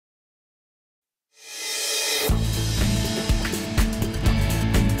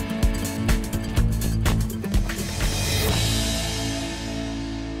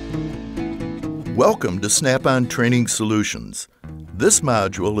Welcome to Snap-on Training Solutions. This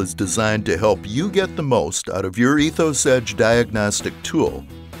module is designed to help you get the most out of your ETHOS Edge diagnostic tool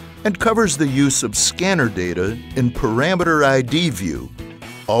and covers the use of scanner data in Parameter ID View,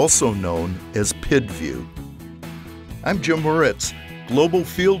 also known as PID View. I'm Jim Moritz, Global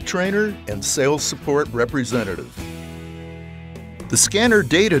Field Trainer and Sales Support Representative. The scanner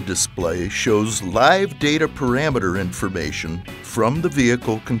data display shows live data parameter information from the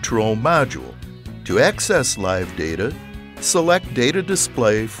vehicle control module. To access live data, select Data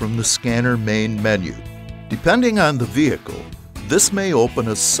Display from the scanner main menu. Depending on the vehicle, this may open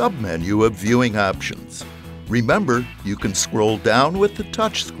a submenu of viewing options. Remember, you can scroll down with the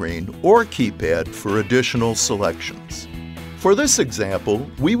touchscreen or keypad for additional selections. For this example,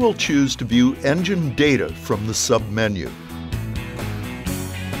 we will choose to view engine data from the submenu.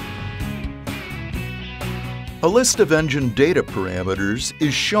 A list of engine data parameters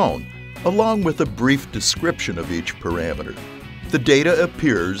is shown, along with a brief description of each parameter. The data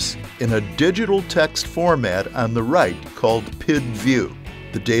appears in a digital text format on the right called PID View.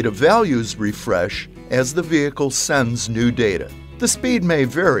 The data values refresh as the vehicle sends new data. The speed may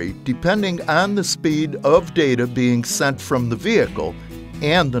vary depending on the speed of data being sent from the vehicle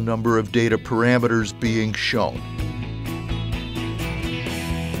and the number of data parameters being shown.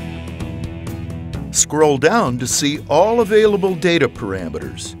 Scroll down to see all available data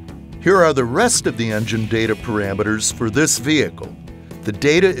parameters. Here are the rest of the engine data parameters for this vehicle. The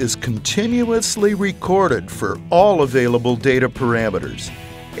data is continuously recorded for all available data parameters.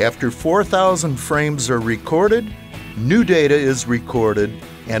 After 4,000 frames are recorded, new data is recorded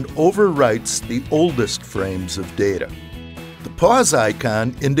and overwrites the oldest frames of data. The pause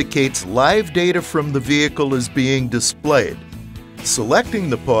icon indicates live data from the vehicle is being displayed.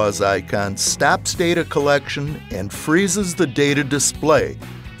 Selecting the pause icon stops data collection and freezes the data display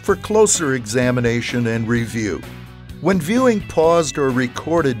for closer examination and review. When viewing paused or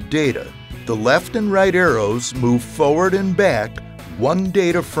recorded data, the left and right arrows move forward and back one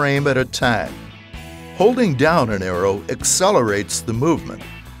data frame at a time. Holding down an arrow accelerates the movement.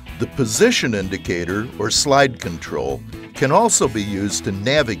 The position indicator or slide control can also be used to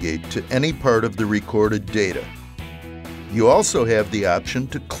navigate to any part of the recorded data. You also have the option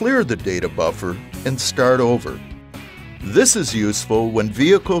to clear the data buffer and start over. This is useful when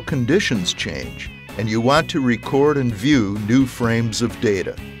vehicle conditions change and you want to record and view new frames of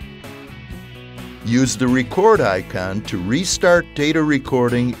data. Use the record icon to restart data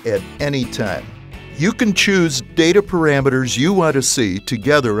recording at any time. You can choose data parameters you want to see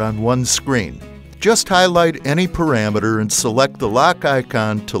together on one screen. Just highlight any parameter and select the lock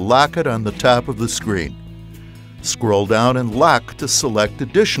icon to lock it on the top of the screen. Scroll down and lock to select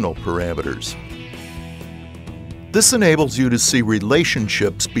additional parameters. This enables you to see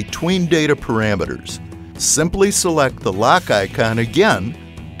relationships between data parameters. Simply select the lock icon again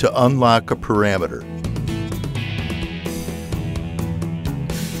to unlock a parameter.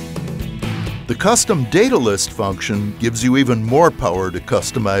 The Custom Data List function gives you even more power to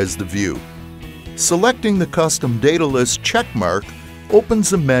customize the view. Selecting the Custom Data List checkmark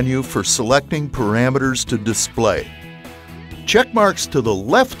opens a menu for selecting parameters to display. Checkmarks to the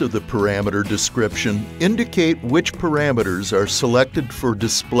left of the parameter description indicate which parameters are selected for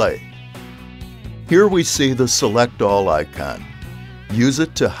display. Here we see the Select All icon. Use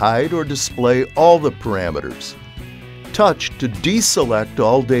it to hide or display all the parameters. Touch to deselect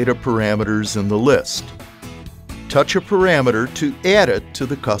all data parameters in the list. Touch a parameter to add it to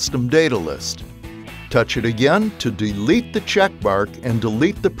the custom data list. Touch it again to delete the checkmark and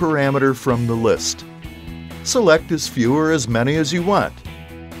delete the parameter from the list. Select as few or as many as you want.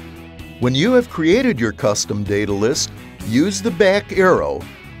 When you have created your custom data list, use the back arrow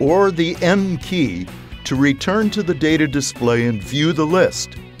or the N key to return to the data display and view the list.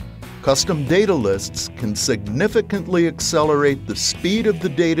 Custom data lists can significantly accelerate the speed of the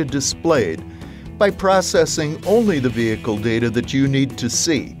data displayed by processing only the vehicle data that you need to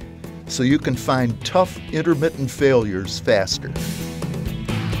see, so you can find tough intermittent failures faster.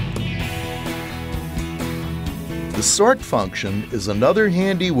 The sort function is another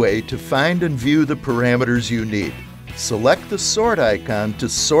handy way to find and view the parameters you need. Select the sort icon to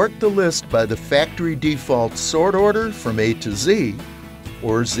sort the list by the factory default sort order from A to Z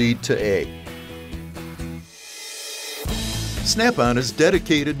or Z to A. Snap-on is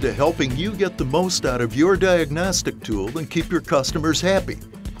dedicated to helping you get the most out of your diagnostic tool and keep your customers happy.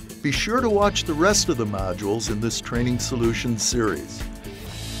 Be sure to watch the rest of the modules in this Training Solutions series.